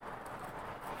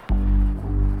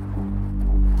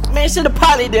Man, sit the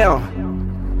potty down.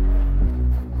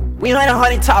 We ain't had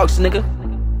honey talks, nigga.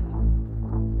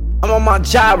 I'm on my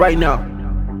job right now.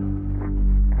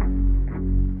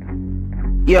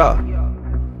 Yeah.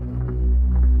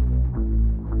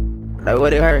 Like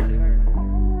what it hurt.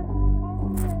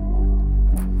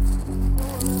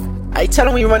 Hey, tell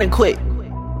him we running quick.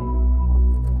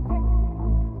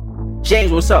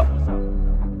 James, what's up?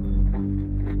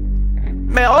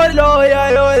 Man, oh Lord,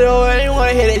 I ain't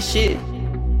wanna hear that shit.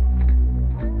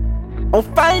 Gon'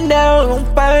 find out, gon'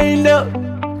 find out.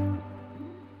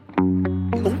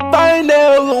 Gon' find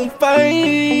out, gon'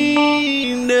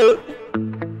 find out.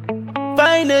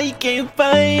 Find out, you can't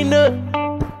find out.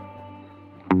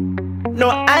 No,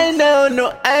 I know,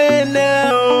 no, I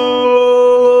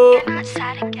know.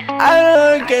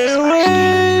 I can't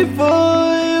wait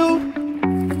for you.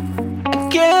 I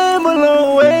came a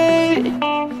long way.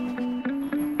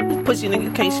 This pussy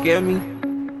nigga can't scare me.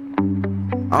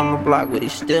 I'm a block with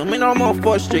it still. Man, I'm on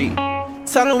 4th Street.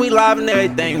 Tell them we live and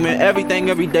everything, man. Everything,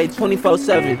 every day,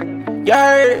 24/7. You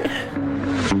heard?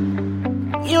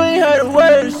 You ain't heard the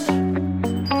words.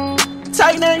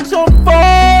 Tight names on 4.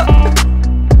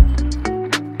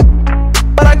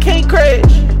 But I can't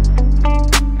crash.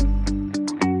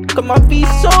 Cause my feet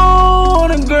so on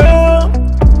the ground.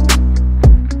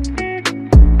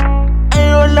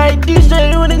 Ain't no like this,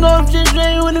 ain't wanna go this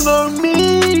way, ain't wanna go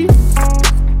me.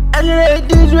 I just like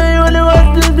this way, wanna watch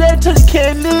this way till I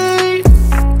can't leave.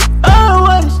 I don't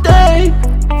wanna stay,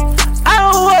 I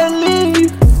don't wanna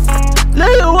leave.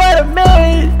 Look at what I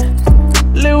made,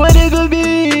 look what it could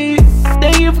be.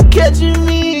 Thank you for catching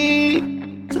me.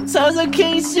 Sometimes I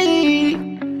can't see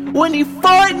when these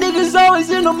fuck niggas always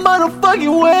in the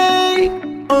motherfucking way.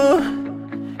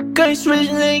 Can't switch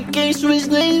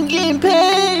lanes, getting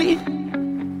paid.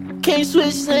 Can't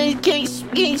switch lanes,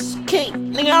 can't,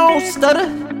 nigga, I don't stutter.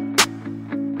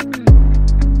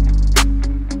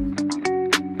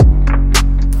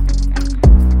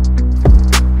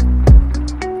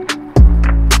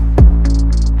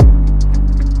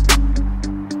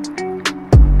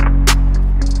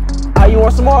 You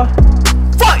want some more?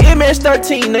 Fuck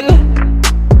MS-13, nigga.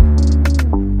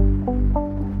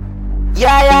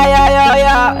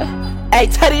 Yeah. Hey,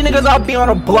 tell these niggas I'll be on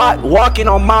a block, walking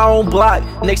on my own block.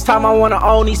 Next time I wanna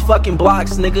own these fucking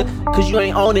blocks, nigga. Cause you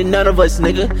ain't owning none of us,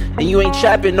 nigga. And you ain't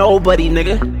trapping nobody,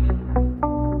 nigga.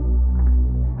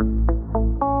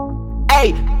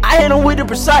 Hey, I hit them with the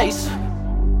precise.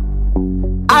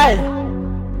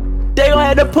 They gon'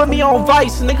 have to put me on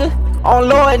Vice, nigga. On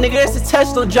Lord, nigga, that's a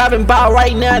Tesla driving by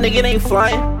right now, nigga, it ain't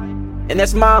flying. And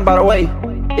that's mine, by the way.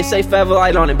 It say Feather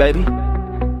Light on it, baby.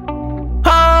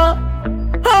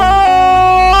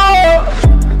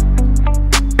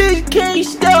 Bitch can't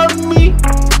stop me.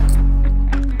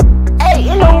 Hey,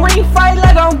 in the ring fight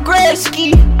like I'm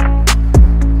Gretzky.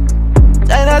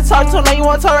 And I talk to him like you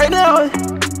wanna talk right now.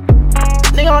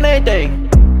 Nigga on everything.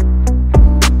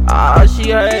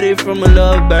 She heard it from a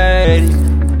little baddie.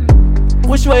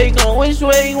 Which way you going? Which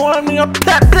way you want me? I'm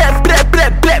blah, blah, blah, blah,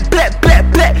 blah, blah, blah,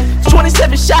 blah.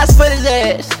 27 shots for his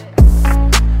ass.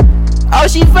 Oh,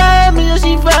 she find me, oh,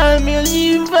 she find me, oh,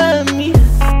 she find me.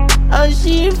 Oh,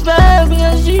 she find me,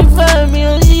 oh, she find me,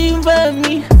 oh, she find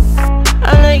me.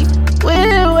 I'm like,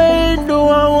 where do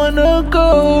I wanna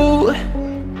go?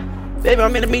 Baby,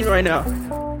 I'm in a meeting right now.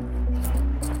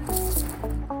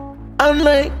 I'm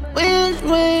like, which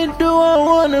way do I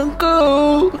wanna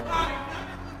go?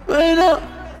 Right now.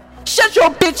 Shut your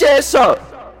bitch ass up.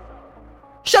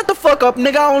 Shut the fuck up,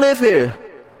 nigga. I don't live here.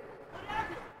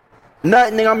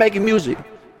 Nothing, nigga. I'm making music.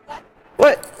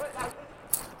 What?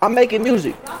 I'm making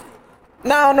music.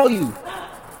 Now I don't know you.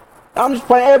 I'm just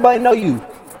playing. Everybody know you.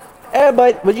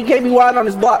 Everybody, but you can't be wild on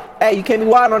this block. Hey, you can't be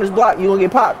wild on this block. You gonna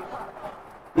get popped.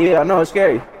 Yeah, I know, it's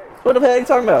scary. What the hell are you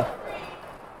talking about?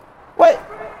 What?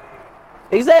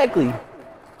 Exactly.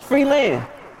 It's free land.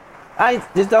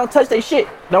 Just don't touch they shit.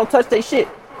 Don't touch they shit.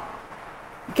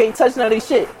 You can't touch none of they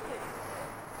shit.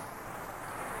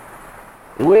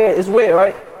 It's weird,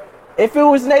 right? If it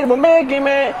was Native American,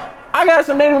 man, I got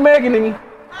some Native American in me.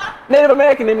 Native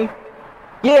American in me.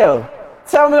 Yeah.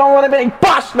 Tell me I don't want to make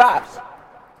boss stops.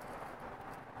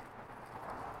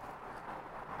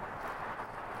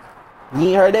 You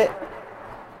ain't heard that?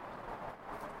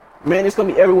 Man, it's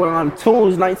gonna be everywhere on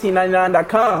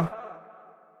tunes1999.com.